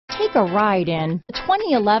Take a ride in the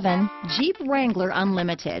 2011 Jeep Wrangler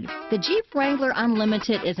Unlimited. The Jeep Wrangler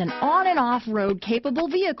Unlimited is an on and off-road capable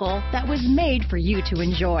vehicle that was made for you to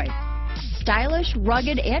enjoy. Stylish,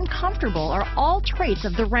 rugged, and comfortable are all traits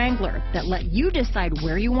of the Wrangler that let you decide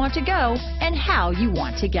where you want to go and how you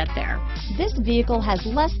want to get there. This vehicle has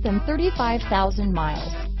less than 35,000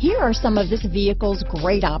 miles. Here are some of this vehicle's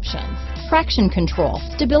great options: traction control,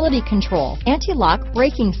 stability control, anti-lock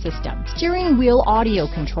braking system, steering wheel audio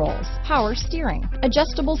controls, power steering,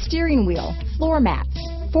 adjustable steering wheel, floor mats,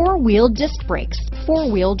 four-wheel disc brakes,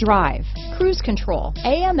 four-wheel drive, cruise control,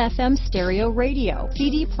 AM/FM stereo radio,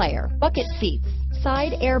 CD player, bucket seats,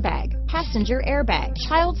 side airbag, passenger airbag,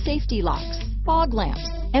 child safety locks, fog lamps,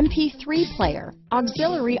 MP3 player,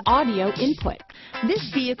 auxiliary audio input. This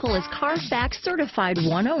vehicle is Carfax certified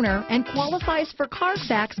one owner and qualifies for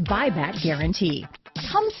Carfax buyback guarantee.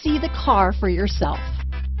 Come see the car for yourself.